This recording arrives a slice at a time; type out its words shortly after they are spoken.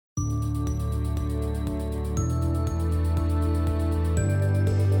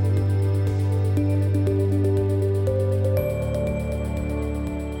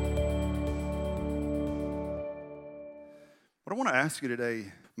want to ask you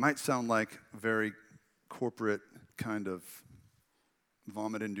today, might sound like a very corporate kind of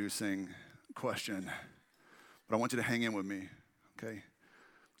vomit-inducing question, but I want you to hang in with me, okay?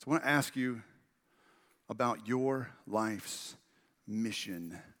 So I want to ask you about your life's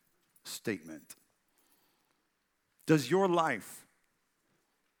mission statement. Does your life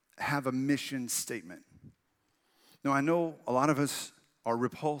have a mission statement? Now, I know a lot of us are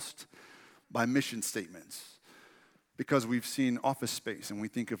repulsed by mission statements because we've seen Office Space and we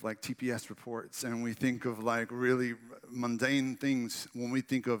think of like TPS reports and we think of like really mundane things when we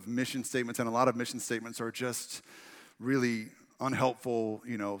think of mission statements, and a lot of mission statements are just really unhelpful,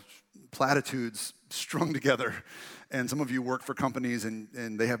 platitudes strung together. And some of you work for companies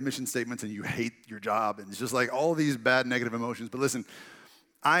and they have mission statements and you hate your job, and it's just like all these bad negative emotions. But listen,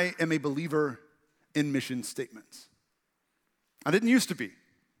 I am a believer in mission statements. I didn't used to be,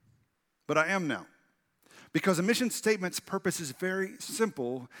 but I am now. Because a mission statement's purpose is very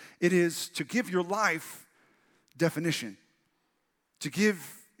simple. It is to give your life definition, to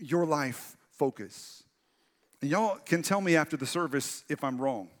give your life focus. And y'all can tell me after the service if I'm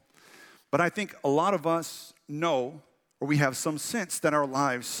wrong. But I think a lot of us know, or we have some sense that our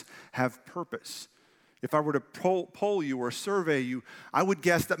lives have purpose. If I were to poll you or survey you, I would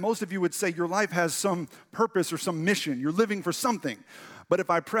guess that most of you would say your life has some purpose or some mission. You're living for something. But if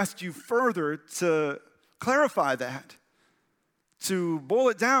I pressed you further to clarify that, to boil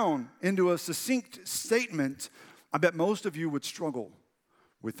it down into a succinct statement, I bet most of you would struggle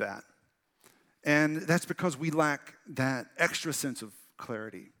with that. And that's because we lack that extra sense of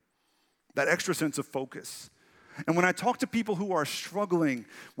clarity, that extra sense of focus. And when I talk to people who are struggling,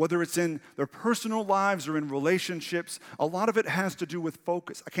 whether it's in their personal lives or in relationships, a lot of it has to do with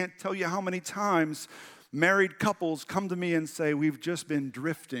focus. I can't tell you how many times married couples come to me and say, we've just been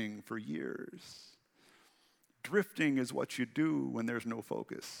drifting for years. Drifting is what you do when there's no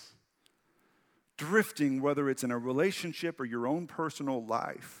focus. Drifting, whether it's in a relationship or your own personal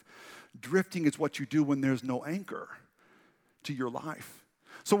life, drifting is what you do when there's no anchor to your life.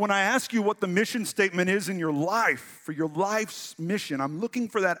 So when I ask you what the mission statement is in your life, for your life's mission, I'm looking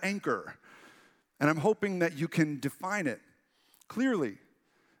for that anchor. And I'm hoping that you can define it clearly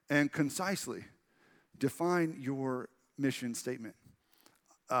and concisely. Define your mission statement.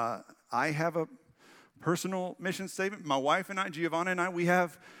 I have a personal mission statement. My wife and I, Giovanna and I, we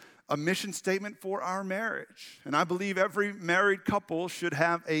have a mission statement for our marriage. And I believe every married couple should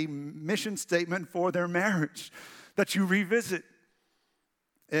have a mission statement for their marriage that you revisit.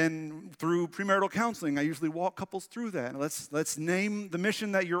 And through premarital counseling, I usually walk couples through that. Let's name the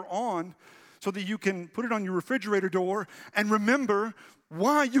mission that you're on so that you can put it on your refrigerator door and remember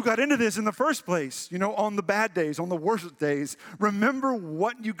why you got into this in the first place. On the bad days, on the worst days, remember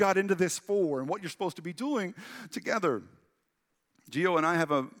what you got into this for and what you're supposed to be doing together. Gio and I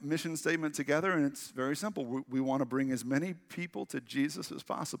have a mission statement together, and it's very simple. We want to bring as many people to Jesus as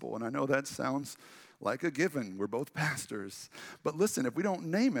possible. And I know that sounds like a given. We're both pastors. But listen, if we don't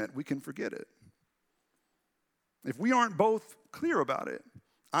name it, we can forget it. If we aren't both clear about it,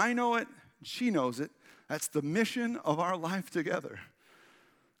 I know it, she knows it. That's the mission of our life together.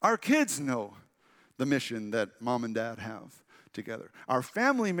 Our kids know the mission that mom and dad have together. Our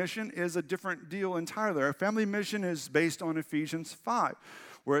family mission is a different deal entirely. Our family mission is based on Ephesians 5,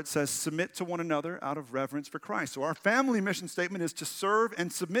 where it says, submit to one another out of reverence for Christ. So our family mission statement is to serve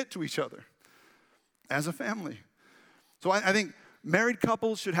and submit to each other as a family. So I think married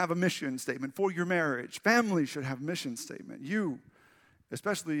couples should have a mission statement for your marriage. Families should have a mission statement. You,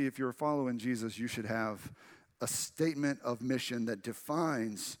 especially if you're following Jesus, you should have a statement of mission that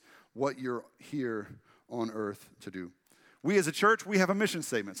defines what you're here on earth to do. We as a church, we have a mission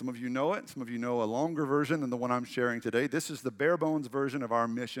statement. Some of you know it. Some of you know a longer version than the one I'm sharing today. This is the bare bones version of our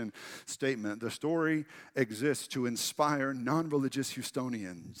mission statement. The story exists to inspire non-religious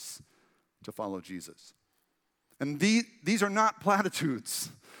Houstonians to follow Jesus. And these are not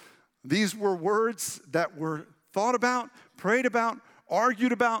platitudes. These were words that were thought about, prayed about,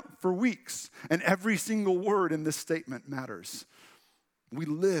 argued about for weeks. And every single word in this statement matters. We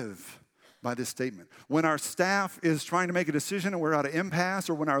live by this statement. When our staff is trying to make a decision and we're at an impasse,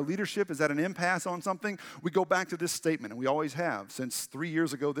 or when our leadership is at an impasse on something, we go back to this statement, and we always have since 3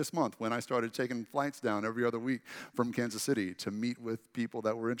 years ago this month when I started taking flights down every other week from Kansas City to meet with people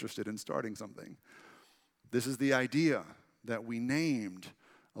that were interested in starting something. This is the idea that we named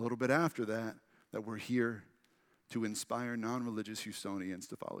a little bit after that we're here to inspire non-religious Houstonians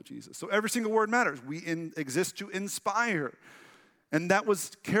to follow Jesus. So every single word matters. We exist to inspire. And that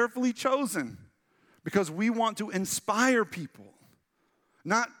was carefully chosen because we want to inspire people,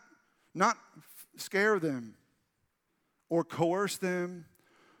 not scare them or coerce them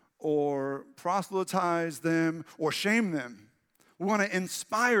or proselytize them or shame them. We want to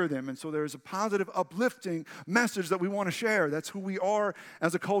inspire them. And so there's a positive, uplifting message that we want to share. That's who we are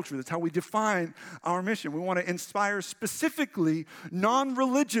as a culture. That's how we define our mission. We want to inspire specifically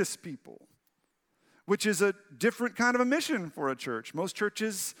non-religious people, which is a different kind of a mission for a church. Most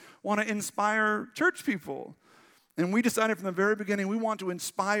churches want to inspire church people. And we decided from the very beginning we want to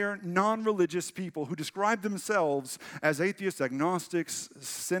inspire non-religious people who describe themselves as atheists, agnostics,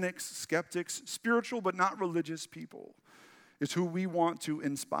 cynics, skeptics, spiritual but not religious people. It's who we want to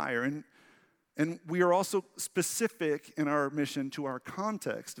inspire. And we are also specific in our mission to our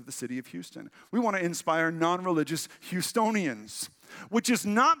context of the city of Houston. We want to inspire non-religious Houstonians, which is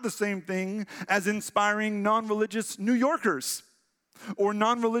not the same thing as inspiring non-religious New Yorkers or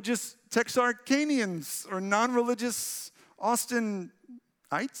non-religious Texarkanians or non-religious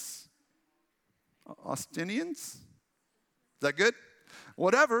Austinites? Austinians? Is that good?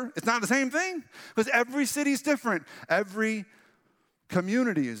 Whatever, it's not the same thing because every city is different. Every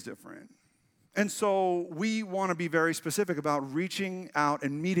community is different. And so we want to be very specific about reaching out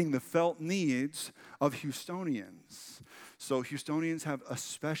and meeting the felt needs of Houstonians. So Houstonians have a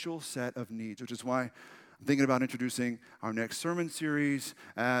special set of needs, which is why I'm thinking about introducing our next sermon series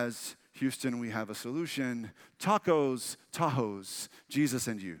as Houston, we have a solution. Tacos, Tahoes, Jesus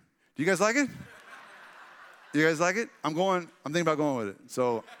and you. Do you guys like it? You guys like it? I'm thinking about going with it.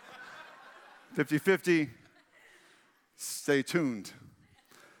 So 50-50, stay tuned.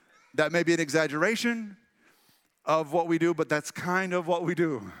 That may be an exaggeration of what we do, but that's kind of what we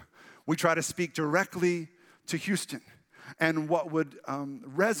do. We try to speak directly to Houston and what would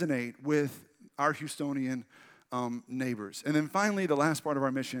resonate with our Houstonian neighbors. And then finally, the last part of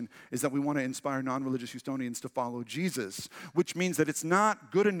our mission is that we want to inspire non-religious Houstonians to follow Jesus, which means that it's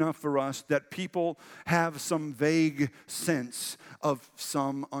not good enough for us that people have some vague sense of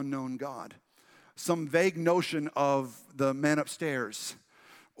some unknown God, some vague notion of the man upstairs,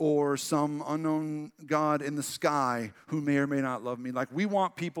 or some unknown God in the sky who may or may not love me. Like, we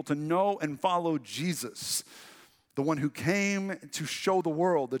want people to know and follow Jesus, the one who came to show the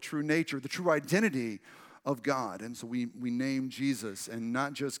world the true nature, the true identity of God. And so we name Jesus and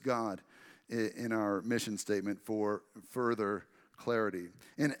not just God in our mission statement for further clarity.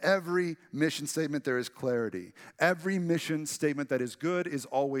 In every mission statement, there is clarity. Every mission statement that is good is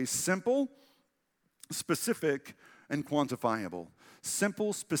always simple, specific, and quantifiable.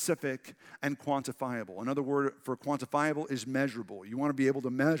 Simple, specific, and quantifiable. Another word for quantifiable is measurable. You want to be able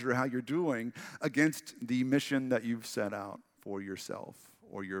to measure how you're doing against the mission that you've set out for yourself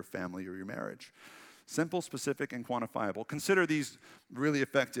or your family or your marriage. Simple, specific, and quantifiable. Consider these really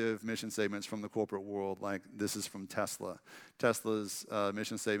effective mission statements from the corporate world, like this is from Tesla. Tesla's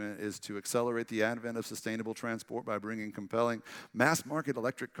mission statement is to accelerate the advent of sustainable transport by bringing compelling mass-market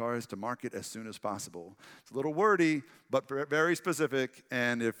electric cars to market as soon as possible. It's a little wordy, but very specific,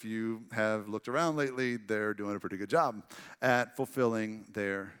 and if you have looked around lately, they're doing a pretty good job at fulfilling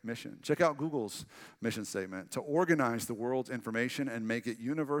their mission. Check out Google's mission statement: to organize the world's information and make it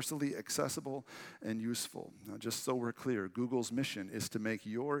universally accessible and useful. Now, just so we're clear, Google's mission is to make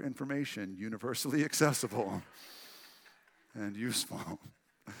your information universally accessible and useful.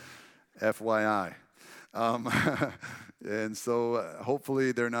 FYI. And so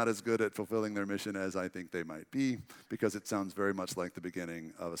hopefully they're not as good at fulfilling their mission as I think they might be, because it sounds very much like the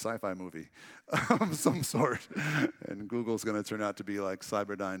beginning of a sci-fi movie of some sort. And Google's going to turn out to be like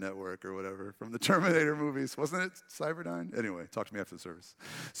Cyberdyne Network or whatever from the Terminator movies. Wasn't it Cyberdyne? Anyway, talk to me after the service.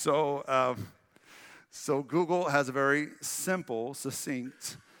 So Google has a very simple,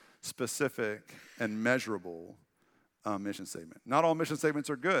 succinct, specific, and measurable mission statement. Not all mission statements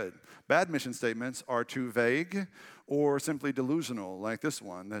are good. Bad mission statements are too vague or simply delusional, like this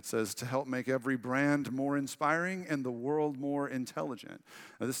one that says, to help make every brand more inspiring and the world more intelligent.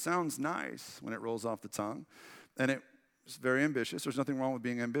 Now, this sounds nice when it rolls off the tongue, and it's very ambitious. There's nothing wrong with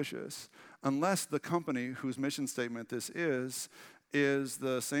being ambitious, unless the company whose mission statement this is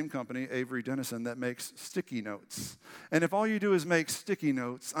the same company, Avery Dennison, that makes sticky notes. And if all you do is make sticky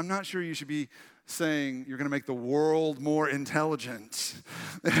notes, I'm not sure you should be saying you're going to make the world more intelligent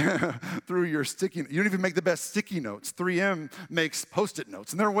through your sticky notes. You don't even make the best sticky notes. 3M makes Post-it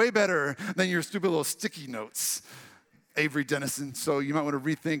notes, and they're way better than your stupid little sticky notes, Avery Dennison. So you might want to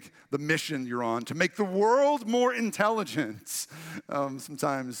rethink the mission you're on to make the world more intelligent.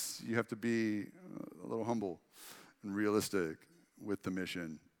 Sometimes you have to be a little humble and realistic with the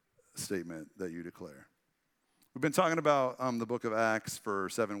mission statement that you declare. We've been talking about the book of Acts for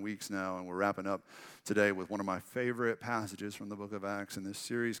 7 weeks now, and we're wrapping up today with one of my favorite passages from the book of Acts in this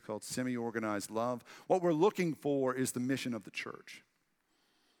series called Semi-Organized Love. What we're looking for is the mission of the church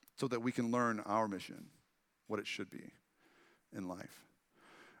so that we can learn our mission, what it should be in life.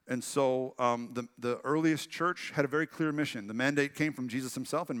 And so the earliest church had a very clear mission. The mandate came from Jesus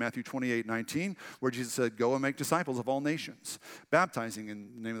himself in Matthew 28:19, where Jesus said, "Go and make disciples of all nations, baptizing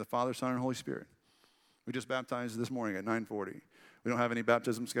in the name of the Father, Son, and Holy Spirit." We just baptized this morning at 9:40. We don't have any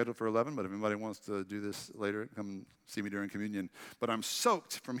baptism scheduled for 11, but if anybody wants to do this later, come see me during communion. But I'm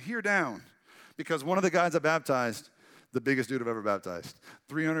soaked from here down because one of the guys I baptized, the biggest dude I've ever baptized,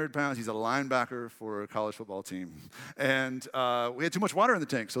 300 pounds. He's a linebacker for a college football team. And we had too much water in the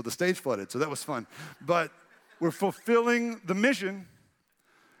tank, so the stage flooded, so that was fun. But we're fulfilling the mission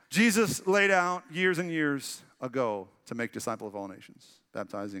Jesus laid out years and years ago to make disciples of all nations,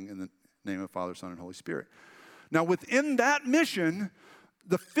 baptizing in the name of Father, Son, and Holy Spirit. Now, within that mission,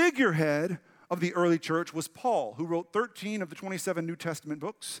 the figurehead of the early church was Paul, who wrote 13 of the 27 New Testament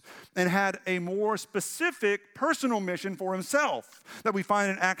books and had a more specific personal mission for himself that we find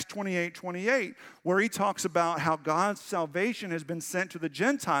in Acts 28:28, where he talks about how God's salvation has been sent to the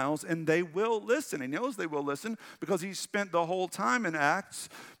Gentiles and they will listen. He knows they will listen because he spent the whole time in Acts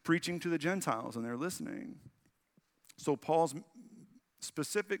preaching to the Gentiles and they're listening. So Paul's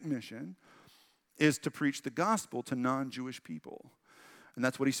specific mission is to preach the gospel to non-Jewish people. And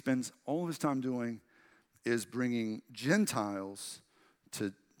that's what he spends all of his time doing, is bringing Gentiles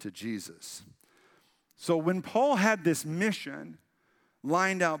to Jesus. So when Paul had this mission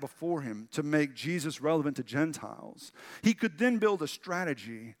lined out before him to make Jesus relevant to Gentiles, he could then build a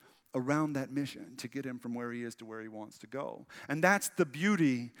strategy around that mission to get him from where he is to where he wants to go. And that's the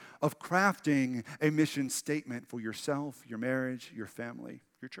beauty of crafting a mission statement for yourself, your marriage, your family,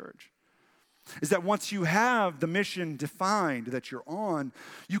 your church. Is that once you have the mission defined that you're on,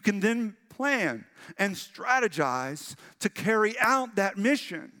 you can then plan and strategize to carry out that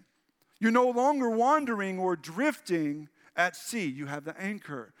mission. You're no longer wandering or drifting at sea. You have the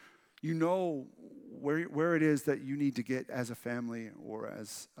anchor. You know where it is that you need to get as a family or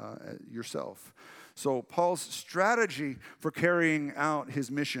as yourself. So Paul's strategy for carrying out his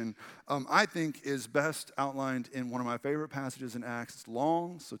mission, I think, is best outlined in one of my favorite passages in Acts. It's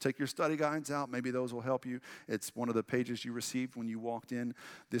long, so take your study guides out. Maybe those will help you. It's one of the pages you received when you walked in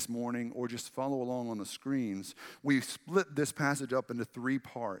this morning, or just follow along on the screens. We split this passage up into 3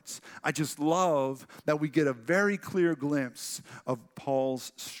 parts. I just love that we get a very clear glimpse of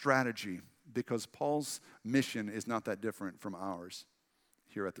Paul's strategy, because Paul's mission is not that different from ours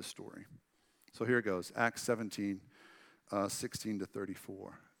here at the story. So here it goes, Acts 17, 16 to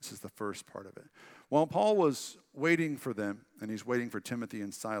 34. This is the first part of it. While Paul was waiting for them, and he's waiting for Timothy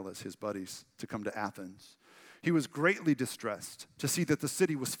and Silas, his buddies, to come to Athens, he was greatly distressed to see that the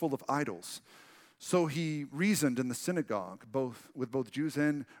city was full of idols. So he reasoned in the synagogue, with both Jews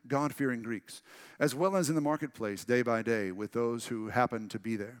and God-fearing Greeks, as well as in the marketplace day by day with those who happened to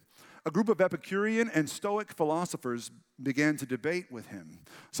be there. A group of Epicurean and Stoic philosophers began to debate with him.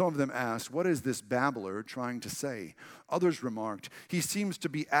 Some of them asked, "What is this babbler trying to say?" Others remarked, "He seems to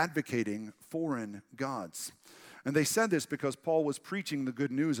be advocating foreign gods." And they said this because Paul was preaching the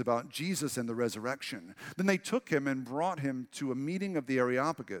good news about Jesus and the resurrection. Then they took him and brought him to a meeting of the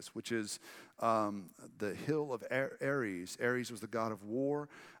Areopagus, which is the hill of Ares. Ares was the god of war.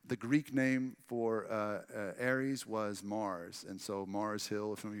 The Greek name for Ares was Mars. And so Mars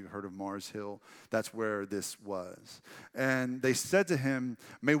Hill, if some of you have heard of Mars Hill, that's where this was. And they said to him,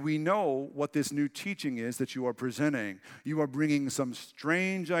 "May we know what this new teaching is that you are presenting? You are bringing some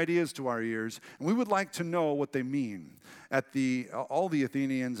strange ideas to our ears, and we would like to know what they mean." All the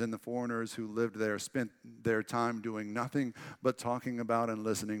Athenians and the foreigners who lived there spent their time doing nothing but talking about and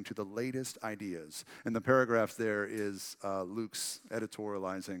listening to the latest ideas. And the paragraphs there is Luke's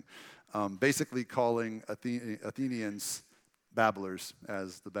editorializing, basically calling Athenians babblers,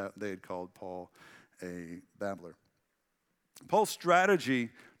 as they had called Paul a babbler. Paul's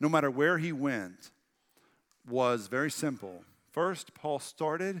strategy, no matter where he went, was very simple. First, Paul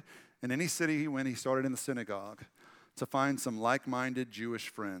started in any city he went, he started in the synagogue to find some like-minded Jewish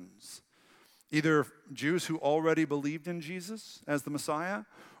friends, either Jews who already believed in Jesus as the Messiah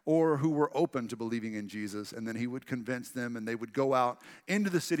or who were open to believing in Jesus, and then he would convince them, and they would go out into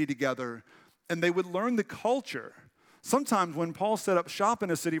the city together, and they would learn the culture Sometimes when Paul set up shop in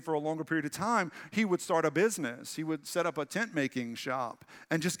a city for a longer period of time, he would start a business. He would set up a tent-making shop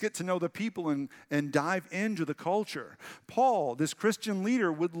and just get to know the people and dive into the culture. Paul, this Christian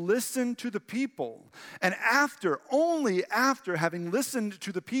leader, would listen to the people. And only after having listened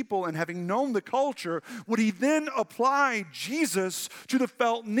to the people and having known the culture, would he then apply Jesus to the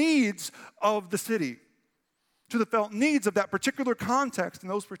felt needs of the city, to the felt needs of that particular context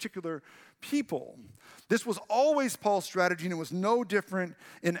and those particular people. This was always Paul's strategy, and it was no different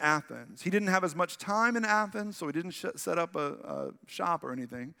in Athens. He didn't have as much time in Athens, so he didn't set up a shop or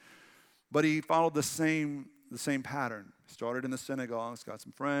anything, but he followed the same pattern. Started in the synagogues, got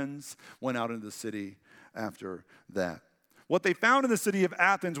some friends, went out into the city after that. What they found in the city of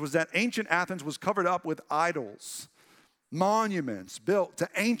Athens was that ancient Athens was covered up with idols, monuments built to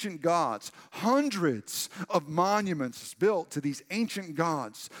ancient gods, hundreds of monuments built to these ancient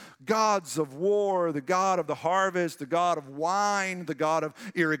gods, gods of war, the god of the harvest, the god of wine, the god of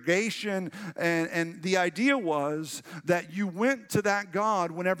irrigation, and the idea was that you went to that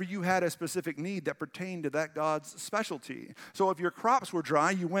god whenever you had a specific need that pertained to that god's specialty. So if your crops were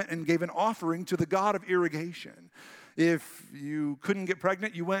dry, you went and gave an offering to the god of irrigation. If you couldn't get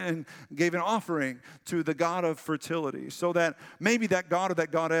pregnant, you went and gave an offering to the god of fertility, so that maybe that god or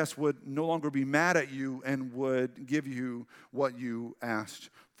that goddess would no longer be mad at you and would give you what you asked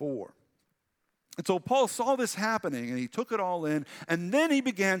for. And so Paul saw this happening, and he took it all in, and then he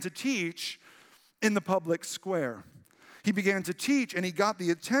began to teach in the public square. He began to teach, and he got the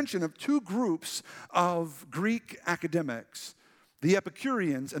attention of two groups of Greek academics, the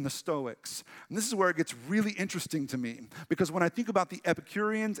Epicureans and the Stoics. And this is where it gets really interesting to me, because when I think about the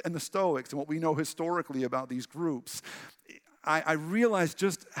Epicureans and the Stoics and what we know historically about these groups, I realize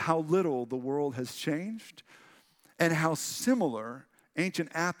just how little the world has changed and how similar ancient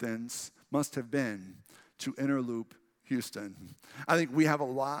Athens must have been to Inner Loop Houston. I think we have a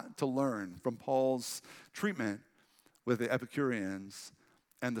lot to learn from Paul's treatment with the Epicureans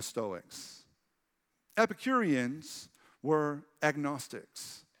and the Stoics. Epicureans were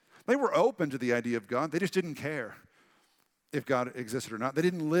agnostics. They were open to the idea of God. They just didn't care if God existed or not. They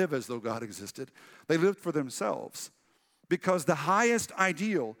didn't live as though God existed. They lived for themselves, because the highest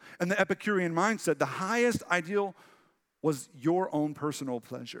ideal in the Epicurean mindset, the highest ideal was your own personal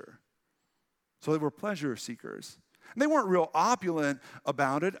pleasure. So they were pleasure seekers. And they weren't real opulent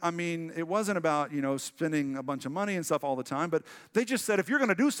about it. I mean, it wasn't about, spending a bunch of money and stuff all the time, but they just said, if you're going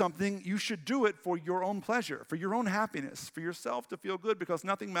to do something, you should do it for your own pleasure, for your own happiness, for yourself to feel good, because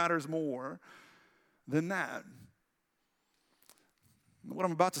nothing matters more than that. What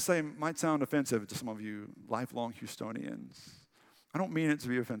I'm about to say might sound offensive to some of you lifelong Houstonians. I don't mean it to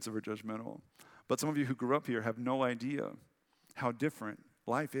be offensive or judgmental, but some of you who grew up here have no idea how different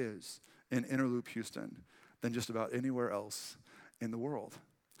life is in Inner Loop Houston than just about anywhere else in the world.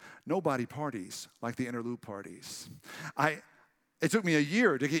 Nobody parties like the Inner Loop parties. It took me a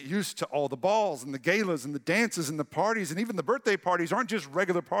year to get used to all the balls and the galas and the dances and the parties, and even the birthday parties aren't just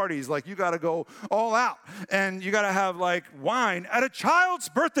regular parties. Like, you got to go all out, and you got to have like wine at a child's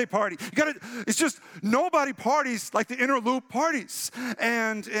birthday party. It's just nobody parties like the Inner Loop parties,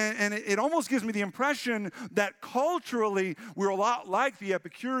 and it almost gives me the impression that culturally we're a lot like the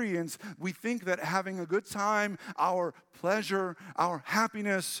Epicureans. We think that having a good time, our pleasure, our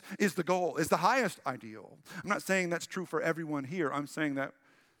happiness is the goal, is the highest ideal. I'm not saying that's true for everyone here. I'm saying that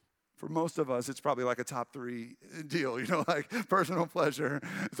for most of us, it's probably like a top 3 deal. Like personal pleasure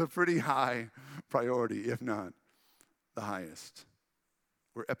is a pretty high priority, if not the highest.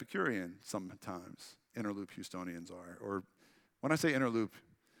 We're Epicurean sometimes, Inner Loop Houstonians are. Or when I say Inner Loop,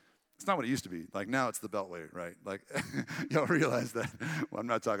 it's not what it used to be. Like now it's the Beltway, right? Like y'all realize that. Well, I'm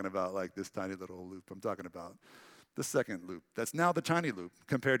not talking about like this tiny little loop. I'm talking about the second loop. That's now the tiny loop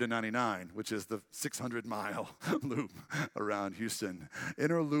compared to 99, which is the 600-mile loop around Houston.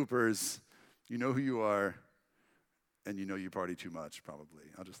 Inner Loopers, you know who you are, and you know you party too much, probably.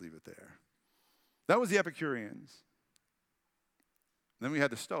 I'll just leave it there. That was the Epicureans. Then we had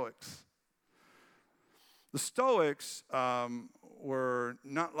the Stoics. The Stoics were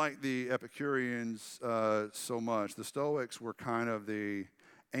not like the Epicureans so much. The Stoics were kind of the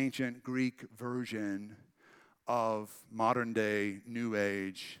ancient Greek version of modern-day New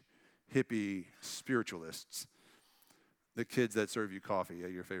Age hippie spiritualists. The kids that serve you coffee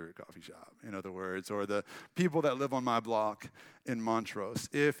at your favorite coffee shop, in other words, or the people that live on my block in Montrose.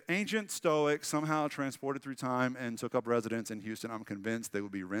 If ancient Stoics somehow transported through time and took up residence in Houston, I'm convinced they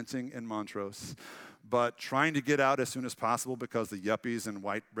would be renting in Montrose, but trying to get out as soon as possible because the yuppies and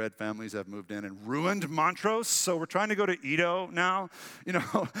white bread families have moved in and ruined Montrose. So we're trying to go to Edo now. You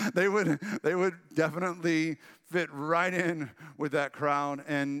know, they would definitely fit right in with that crowd.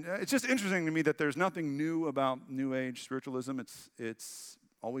 And it's just interesting to me that there's nothing new about New Age spiritualism. It's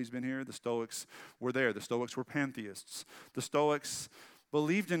always been here. The Stoics were there. The Stoics were pantheists. The Stoics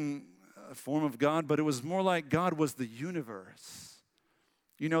believed in a form of God, but it was more like God was the universe.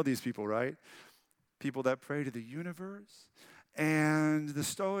 You know these people, right? People that pray to the universe. And the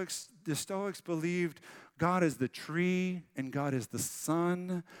Stoics believed God is the tree, and God is the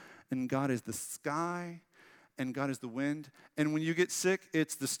sun, and God is the sky, and God is the wind. And when you get sick,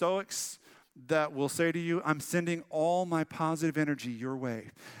 it's the Stoics that will say to you, I'm sending all my positive energy your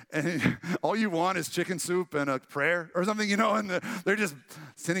way. And all you want is chicken soup and a prayer or something, you know, and they're just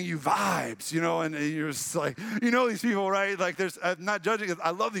sending you vibes, you know, and you're just like, you know these people, right? Like I'm not judging,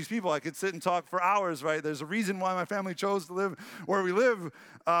 I love these people. I could sit and talk for hours, right? There's a reason why my family chose to live where we live,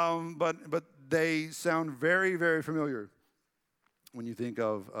 but they sound very, very familiar when you think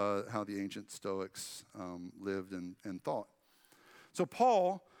of how the ancient Stoics lived and thought. So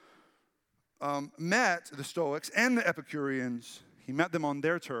Paul met the Stoics and the Epicureans. He met them on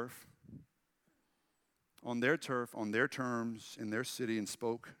their turf, on their terms, in their city, and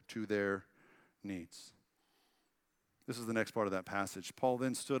spoke to their needs. This is the next part of that passage. Paul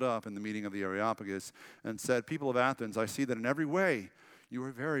then stood up in the meeting of the Areopagus and said, people of Athens, I see that in every way you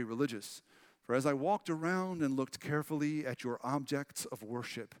are very religious. For as I walked around and looked carefully at your objects of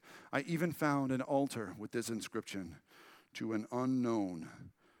worship, I even found an altar with this inscription, to an unknown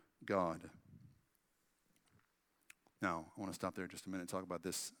God. Now, I want to stop there just a minute and talk about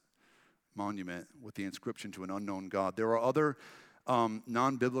this monument with the inscription to an unknown God. There are other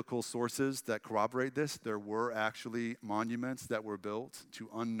non-biblical sources that corroborate this. There were actually monuments that were built to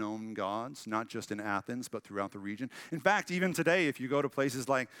unknown gods, not just in Athens, but throughout the region. In fact, even today, if you go to places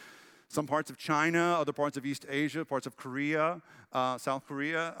like some parts of China, other parts of East Asia, parts of Korea, South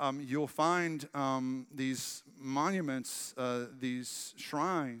Korea, you'll find these monuments, these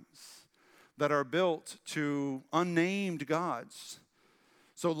shrines that are built to unnamed gods.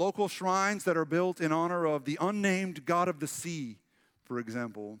 So local shrines that are built in honor of the unnamed god of the sea, for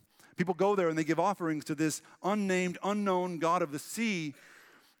example. People go there and they give offerings to this unnamed, unknown god of the sea.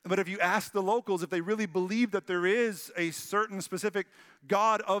 But if you ask the locals if they really believe that there is a certain specific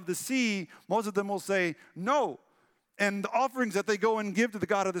god of the sea, most of them will say no. And the offerings that they go and give to the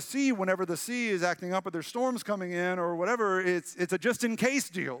god of the sea whenever the sea is acting up or there's storms coming in or whatever, it's a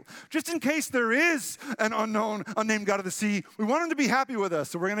just-in-case deal. Just in case there is an unknown, unnamed god of the sea, we want him to be happy with us,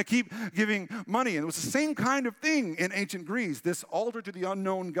 so we're going to keep giving money. And it was the same kind of thing in ancient Greece, this altar to the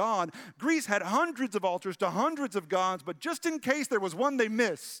unknown god. Greece had hundreds of altars to hundreds of gods, but just in case there was one they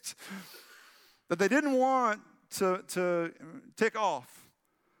missed that they didn't want to tick off,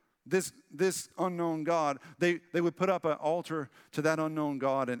 this unknown God, they would put up an altar to that unknown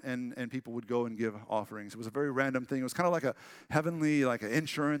God and people would go and give offerings. It was a very random thing. It was kind of like a heavenly, like an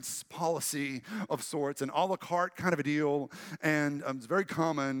insurance policy of sorts, an a la carte kind of a deal. And it's very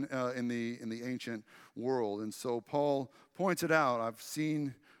common in the ancient world. And so Paul points it out. I've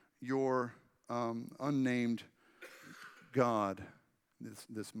seen your unnamed God,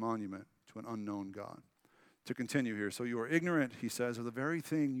 this monument to an unknown God. To continue here, so you are ignorant, he says, of the very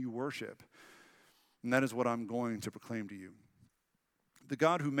thing you worship. And that is what I'm going to proclaim to you. The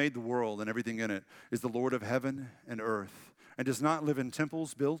God who made the world and everything in it is the Lord of heaven and earth, and does not live in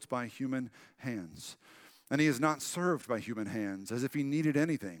temples built by human hands. And he is not served by human hands as if he needed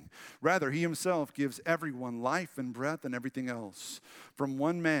anything. Rather, he himself gives everyone life and breath and everything else. From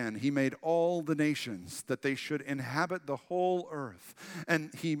one man, he made all the nations that they should inhabit the whole earth.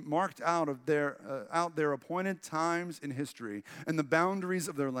 And he marked out their appointed times in history and the boundaries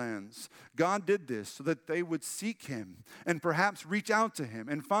of their lands. God did this so that they would seek him and perhaps reach out to him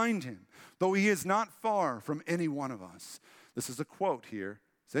and find him, though he is not far from any one of us. This is a quote here.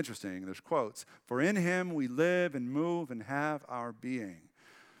 It's interesting, there's quotes. For in him we live and move and have our being.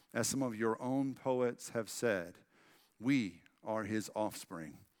 As some of your own poets have said, we are his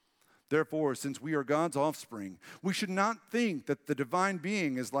offspring. Therefore, since we are God's offspring, we should not think that the divine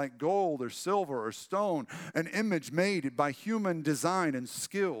being is like gold or silver or stone, an image made by human design and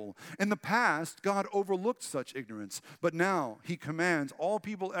skill. In the past, God overlooked such ignorance, but now he commands all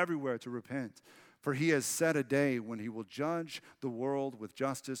people everywhere to repent. For he has set a day when he will judge the world with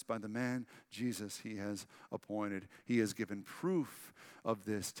justice by the man Jesus he has appointed. He has given proof of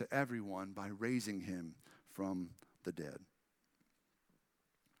this to everyone by raising him from the dead.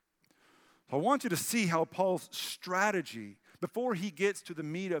 I want you to see how Paul's strategy, before he gets to the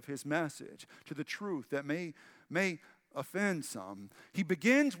meat of his message, to the truth that may offend some, he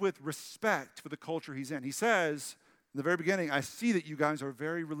begins with respect for the culture he's in. He says, in the very beginning, I see that you guys are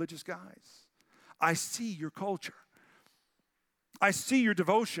very religious guys. I see your culture. I see your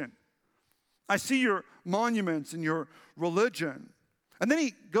devotion. I see your monuments and your religion. And then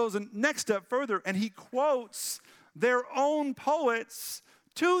he goes a next step further and he quotes their own poets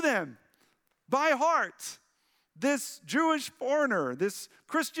to them by heart. This Jewish foreigner, this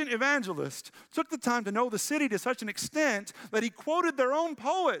Christian evangelist, took the time to know the city to such an extent that he quoted their own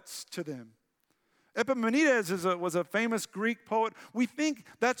poets to them. Epimenides was a famous Greek poet. We think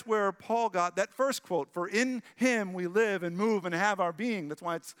that's where Paul got that first quote, for in him we live and move and have our being. That's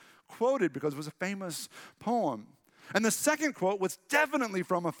why it's quoted, because it was a famous poem. And the second quote was definitely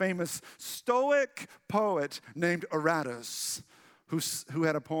from a famous Stoic poet named Aratus, who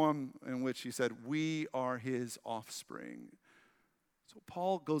had a poem in which he said, we are his offspring. So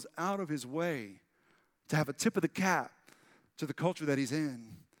Paul goes out of his way to have a tip of the cap to the culture that he's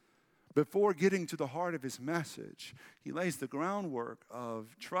in. Before getting to the heart of his message, he lays the groundwork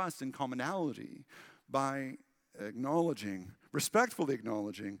of trust and commonality by respectfully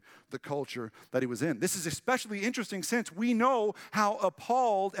acknowledging the culture that he was in. This is especially interesting since we know how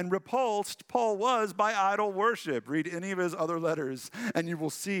appalled and repulsed Paul was by idol worship. Read any of his other letters and you will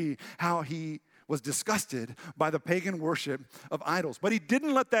see how he was disgusted by the pagan worship of idols. But he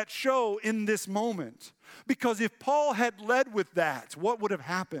didn't let that show in this moment, because if Paul had led with that, what would have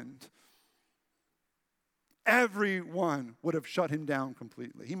happened? Everyone would have shut him down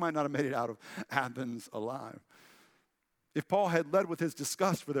completely. He might not have made it out of Athens alive. If Paul had led with his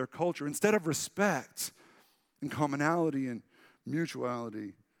disgust for their culture, instead of respect and commonality and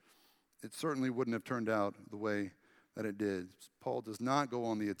mutuality, it certainly wouldn't have turned out the way that it did. Paul does not go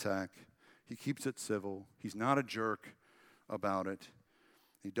on the attack. He keeps it civil. He's not a jerk about it.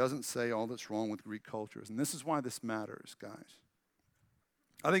 He doesn't say all that's wrong with Greek cultures. And this is why this matters, guys.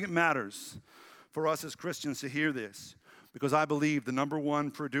 I think it matters for us as Christians to hear this, because I believe the number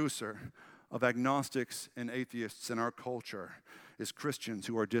one producer of agnostics and atheists in our culture is Christians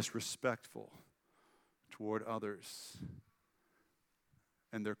who are disrespectful toward others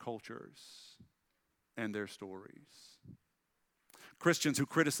and their cultures and their stories. Christians who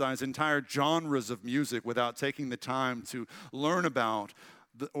criticize entire genres of music without taking the time to learn about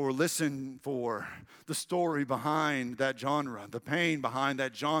or listen for the story behind that genre, the pain behind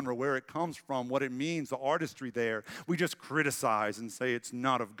that genre, where it comes from, what it means, the artistry there. We just criticize and say it's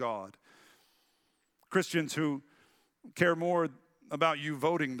not of God. Christians who care more about you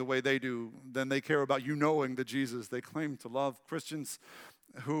voting the way they do than they care about you knowing the Jesus they claim to love. Christians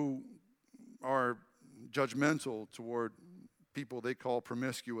who are judgmental toward people they call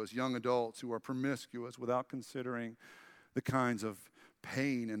promiscuous, young adults who are promiscuous without considering the kinds of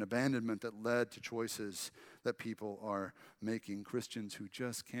pain and abandonment that led to choices that people are making. Christians who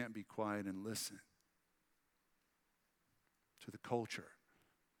just can't be quiet and listen to the culture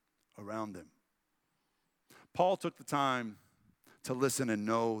around them. Paul took the time to listen and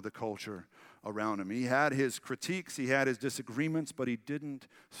know the culture around him. He had his critiques, he had his disagreements, but he didn't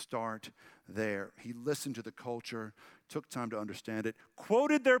start there. He listened to the culture, took time to understand it,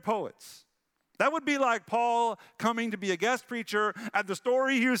 quoted their poets. That would be like Paul coming to be a guest preacher at the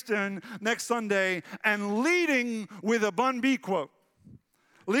Story Houston next Sunday and leading with a Bun B quote,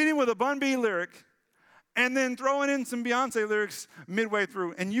 leading with a Bun B lyric, and then throwing in some Beyonce lyrics midway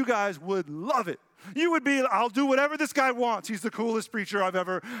through, and you guys would love it. You would be, I'll do whatever this guy wants. He's the coolest preacher I've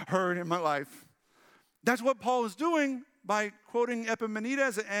ever heard in my life. That's what Paul is doing by quoting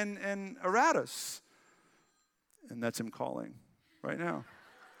Epimenides and Aratus. And that's him calling right now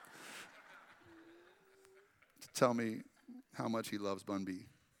to tell me how much he loves Bun B.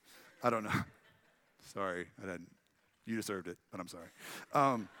 I don't know. Sorry, I didn't. You deserved it, but I'm sorry.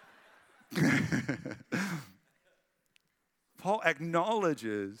 Paul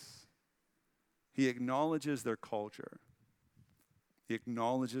acknowledges their culture. He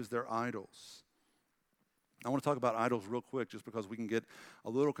acknowledges their idols. I want to talk about idols real quick just because we can get a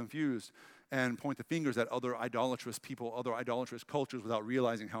little confused and point the fingers at other idolatrous people, other idolatrous cultures without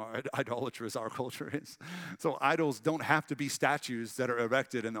realizing how idolatrous our culture is. So idols don't have to be statues that are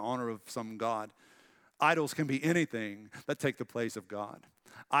erected in the honor of some god. Idols can be anything that take the place of God.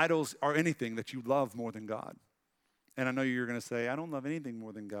 Idols are anything that you love more than God. And I know you're going to say, I don't love anything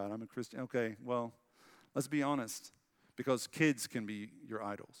more than God. I'm a Christian. Okay, well, let's be honest. Because kids can be your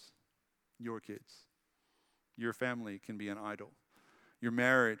idols. Your kids. Your family can be an idol. Your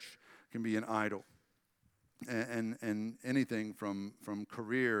marriage can be an idol. And anything from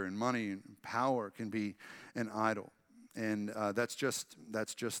career and money and power can be an idol. And that's just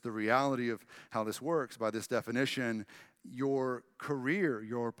the reality of how this works. By this definition, your career,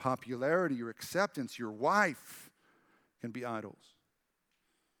 your popularity, your acceptance, your wife can be idols.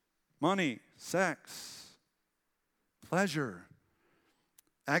 Money, sex, pleasure,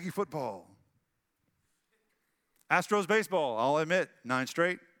 Aggie football, Astros baseball. I'll admit, 9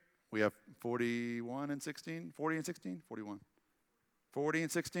 straight. We have 41 and 16, 40 and 16, 41, 40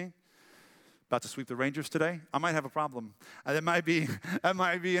 and 16. About to sweep the Rangers today. I might have a problem. That might be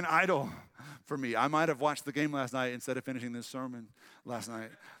an idol for me. I might have watched the game last night instead of finishing this sermon last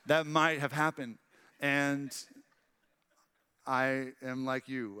night. That might have happened. And I am like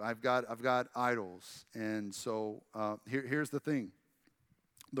you. I've got idols. And so here's the thing.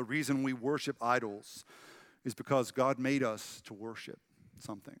 The reason we worship idols is because God made us to worship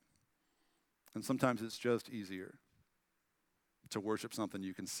something. And sometimes it's just easier to worship something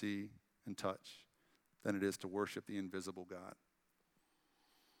you can see and touch than it is to worship the invisible God.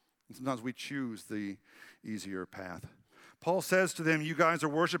 And sometimes we choose the easier path. Paul says to them, you guys are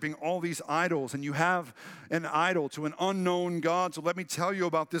worshiping all these idols, and you have an idol to an unknown God. So let me tell you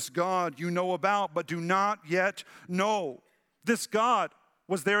about this God you know about, but do not yet know. This God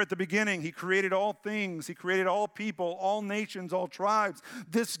was there at the beginning. He created all things. He created all people, all nations, all tribes.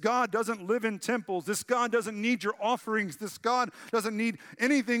 This God doesn't live in temples. This God doesn't need your offerings. This God doesn't need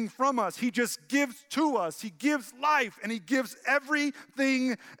anything from us. He just gives to us. He gives life, and he gives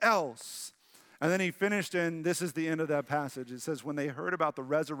everything else. And then he finished, and this is the end of that passage. It says, when they heard about the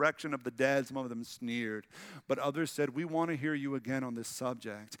resurrection of the dead, some of them sneered, but others said, we want to hear you again on this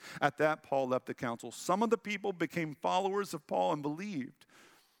subject. At that, Paul left the council. Some of the people became followers of Paul and believed.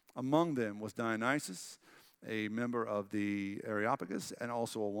 Among them was Dionysius, a member of the Areopagus, and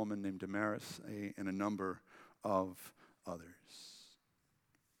also a woman named Damaris, and a number of others.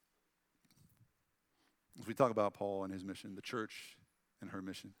 As we talk about Paul and his mission, the church and her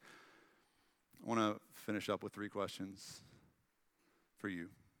mission, I want to finish up with 3 questions for you.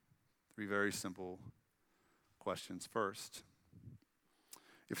 3 very simple questions. First,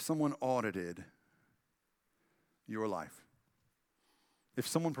 if someone audited your life, if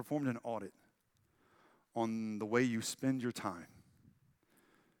someone performed an audit on the way you spend your time,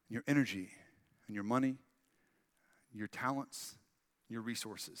 your energy, and your money, your talents, your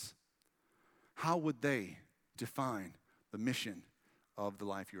resources, how would they define the mission of the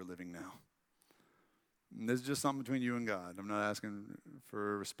life you're living now? And this is just something between you and God. I'm not asking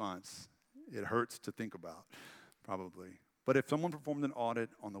for a response. It hurts to think about, probably. But if someone performed an audit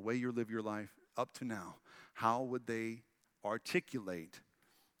on the way you live your life up to now, how would they articulate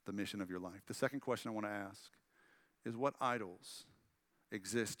the mission of your life? The second question I want to ask is, what idols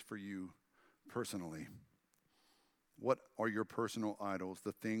exist for you personally? What are your personal idols,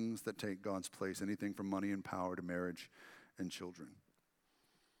 the things that take God's place, anything from money and power to marriage and children?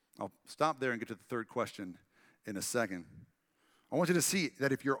 I'll stop there and get to the third question in a second. I want you to see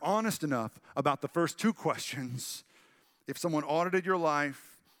that if you're honest enough about the first 2 questions, if someone audited your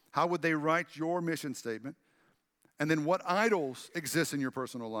life, how would they write your mission statement? And then what idols exist in your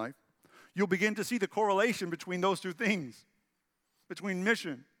personal life? You'll begin to see the correlation between those 2 things, between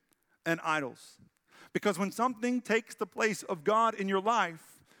mission and idols. Because when something takes the place of God in your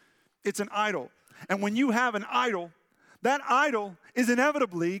life, it's an idol. And when you have an idol, that idol is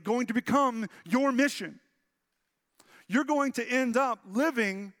inevitably going to become your mission. You're going to end up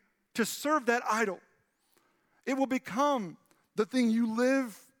living to serve that idol. It will become the thing you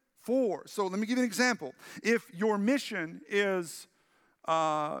live for. So let me give you an example. If your mission is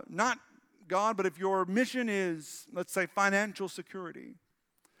not God, but if your mission is, let's say, financial security,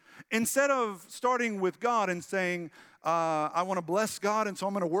 instead of starting with God and saying, I want to bless God, and so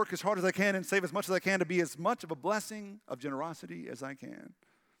I'm going to work as hard as I can and save as much as I can to be as much of a blessing of generosity as I can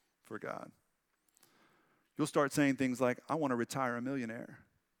for God, you'll start saying things like, I want to retire a millionaire.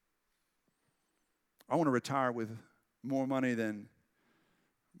 I want to retire with more money than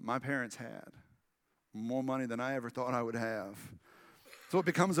my parents had, more money than I ever thought I would have. So it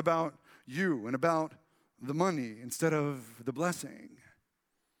becomes about you and about the money instead of the blessing,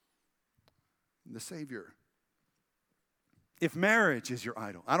 the Savior. If marriage is your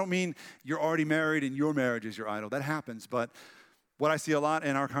idol, I don't mean you're already married and your marriage is your idol. That happens, but what I see a lot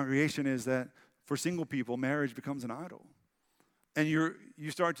in our congregation is that for single people, marriage becomes an idol. And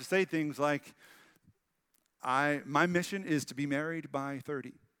you start to say things like, my mission is to be married by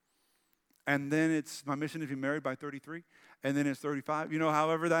 30. And then it's my mission is to be married by 33. And then it's 35.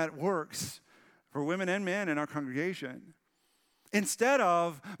 However that works for women and men in our congregation. Instead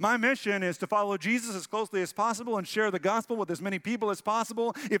of, my mission is to follow Jesus as closely as possible and share the gospel with as many people as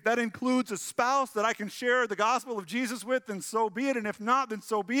possible. If that includes a spouse that I can share the gospel of Jesus with, then so be it. And if not, then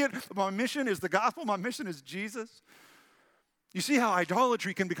so be it. But my mission is the gospel. My mission is Jesus. You see how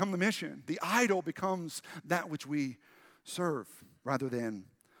idolatry can become the mission. The idol becomes that which we serve rather than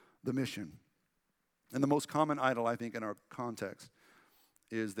the mission. And the most common idol, I think, in our context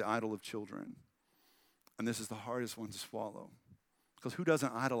is the idol of children. And this is the hardest one to swallow. Because who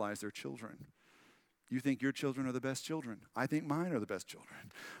doesn't idolize their children? You think your children are the best children. I think mine are the best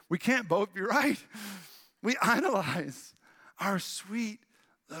children. We can't both be right. We idolize our sweet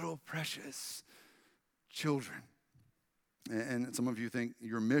little precious children. And some of you think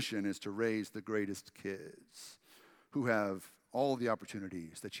your mission is to raise the greatest kids who have all the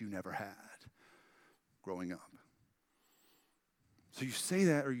opportunities that you never had growing up. So you say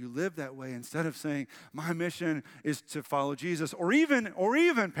that or you live that way instead of saying, my mission is to follow Jesus. Or even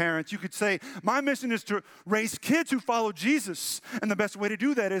parents, you could say, my mission is to raise kids who follow Jesus. And the best way to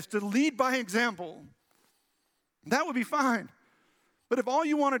do that is to lead by example. That would be fine. But if all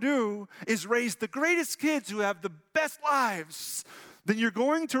you want to do is raise the greatest kids who have the best lives, then you're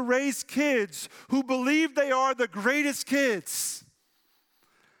going to raise kids who believe they are the greatest kids.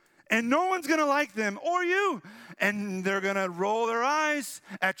 And no one's going to like them or you. And they're going to roll their eyes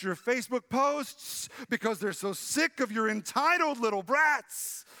at your Facebook posts because they're so sick of your entitled little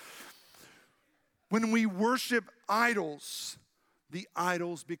brats. When we worship idols, the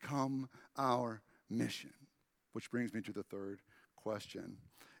idols become our mission. Which brings me to the third question.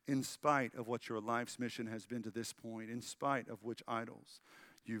 In spite of what your life's mission has been to this point, in spite of which idols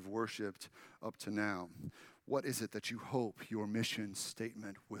you've worshiped up to now, what is it that you hope your mission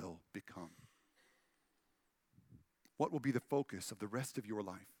statement will become? What will be the focus of the rest of your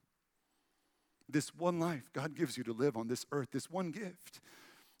life? This one life God gives you to live on this earth, this one gift.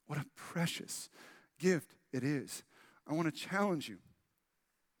 What a precious gift it is. I want to challenge you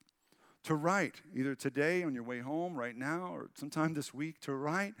to write, either today on your way home, right now, or sometime this week, to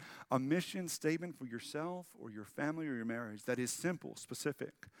write a mission statement for yourself or your family or your marriage that is simple,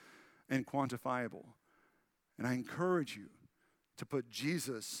 specific, and quantifiable. And I encourage you to put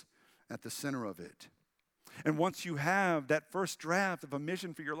Jesus at the center of it. And once you have that first draft of a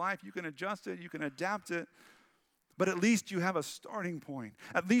mission for your life, you can adjust it, you can adapt it, but at least you have a starting point.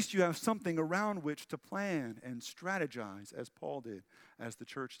 At least you have something around which to plan and strategize, as Paul did, as the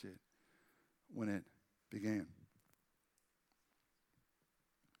church did when it began.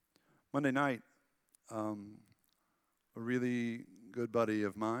 Monday night, a really good buddy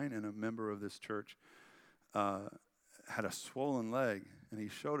of mine and a member of this church had a swollen leg, and he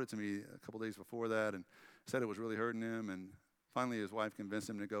showed it to me a couple days before that and said it was really hurting him, and finally his wife convinced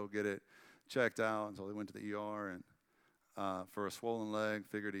him to go get it checked out, and so they went to the ER, and for a swollen leg,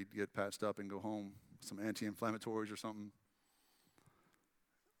 figured he'd get patched up and go home with some anti-inflammatories or something.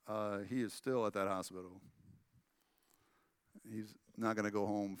 He is still at that hospital. He's not going to go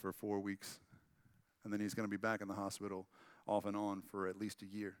home for 4 weeks, and then he's going to be back in the hospital off and on for at least a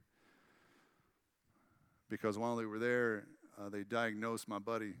year. Because while they were there, they diagnosed my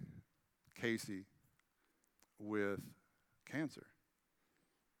buddy, Casey, with cancer,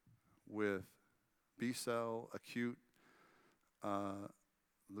 with B-cell acute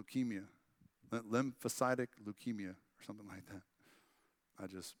leukemia, lymphocytic leukemia, or something like that. I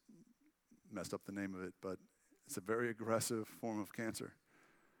just messed up the name of it, but it's a very aggressive form of cancer.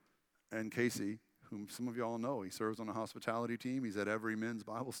 And Casey, whom some of y'all know, he serves on a hospitality team. He's at every men's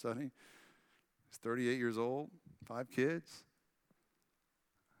Bible study. He's 38 years old, 5 kids.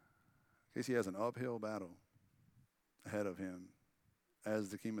 Casey has an uphill battle ahead of him as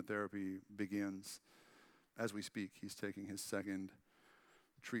the chemotherapy begins. As we speak, he's taking his second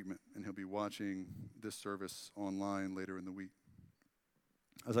treatment, and he'll be watching this service online later in the week.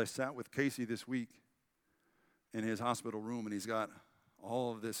 As I sat with Casey this week in his hospital room, and he's got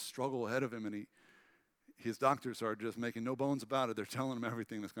all of this struggle ahead of him, and his doctors are just making no bones about it. They're telling him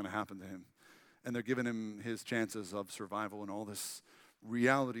everything that's going to happen to him. And they're giving him his chances of survival, and all this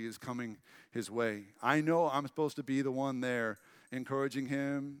reality is coming his way. I know I'm supposed to be the one there encouraging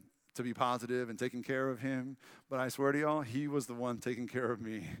him to be positive and taking care of him, but I swear to y'all, he was the one taking care of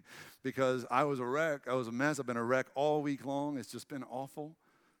me because I was a wreck. I was a mess. I've been a wreck all week long. It's just been awful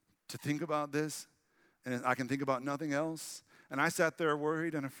to think about this, and I can think about nothing else. And I sat there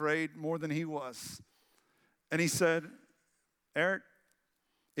worried and afraid more than he was. And he said, Eric,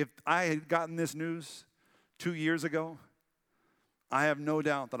 if I had gotten this news 2 years ago, I have no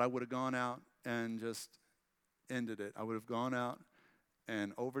doubt that I would have gone out and just ended it. I would have gone out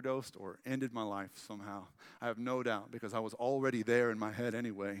and overdosed or ended my life somehow. I have no doubt, because I was already there in my head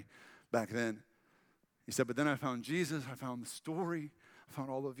anyway back then. He said, but then I found Jesus, I found the story, I found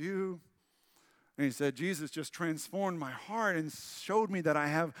all of you. And he said, Jesus just transformed my heart and showed me that I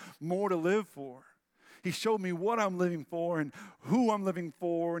have more to live for. He showed me what I'm living for and who I'm living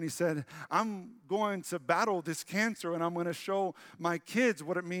for. And he said, I'm going to battle this cancer, and I'm going to show my kids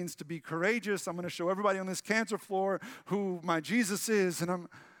what it means to be courageous. I'm going to show everybody on this cancer floor who my Jesus is. And he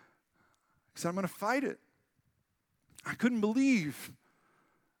said, I'm going to fight it. I couldn't believe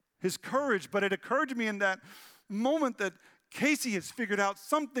his courage, but it occurred to me in that moment that Casey has figured out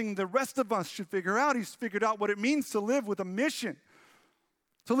something the rest of us should figure out. He's figured out what it means to live with a mission,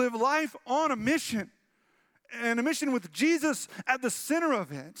 to live life on a mission. And a mission with Jesus at the center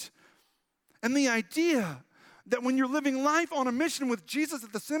of it. And the idea that when you're living life on a mission with Jesus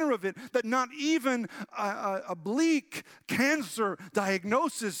at the center of it, that not even a bleak cancer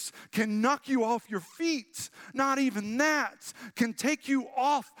diagnosis can knock you off your feet. Not even that can take you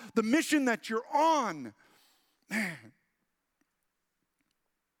off the mission that you're on. Man,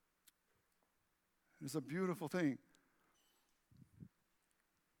 it's a beautiful thing.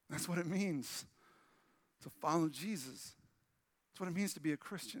 That's what it means to follow Jesus. That's what it means to be a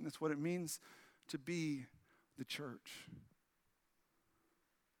Christian. That's what it means to be the church.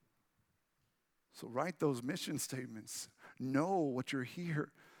 So write those mission statements. Know what you're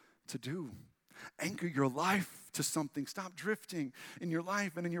here to do. Anchor your life to something. Stop drifting in your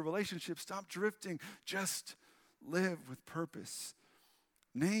life and in your relationship. Stop drifting. Just live with purpose.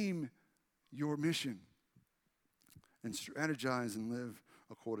 Name your mission and strategize and live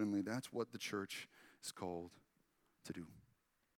accordingly. That's what the church is called to do.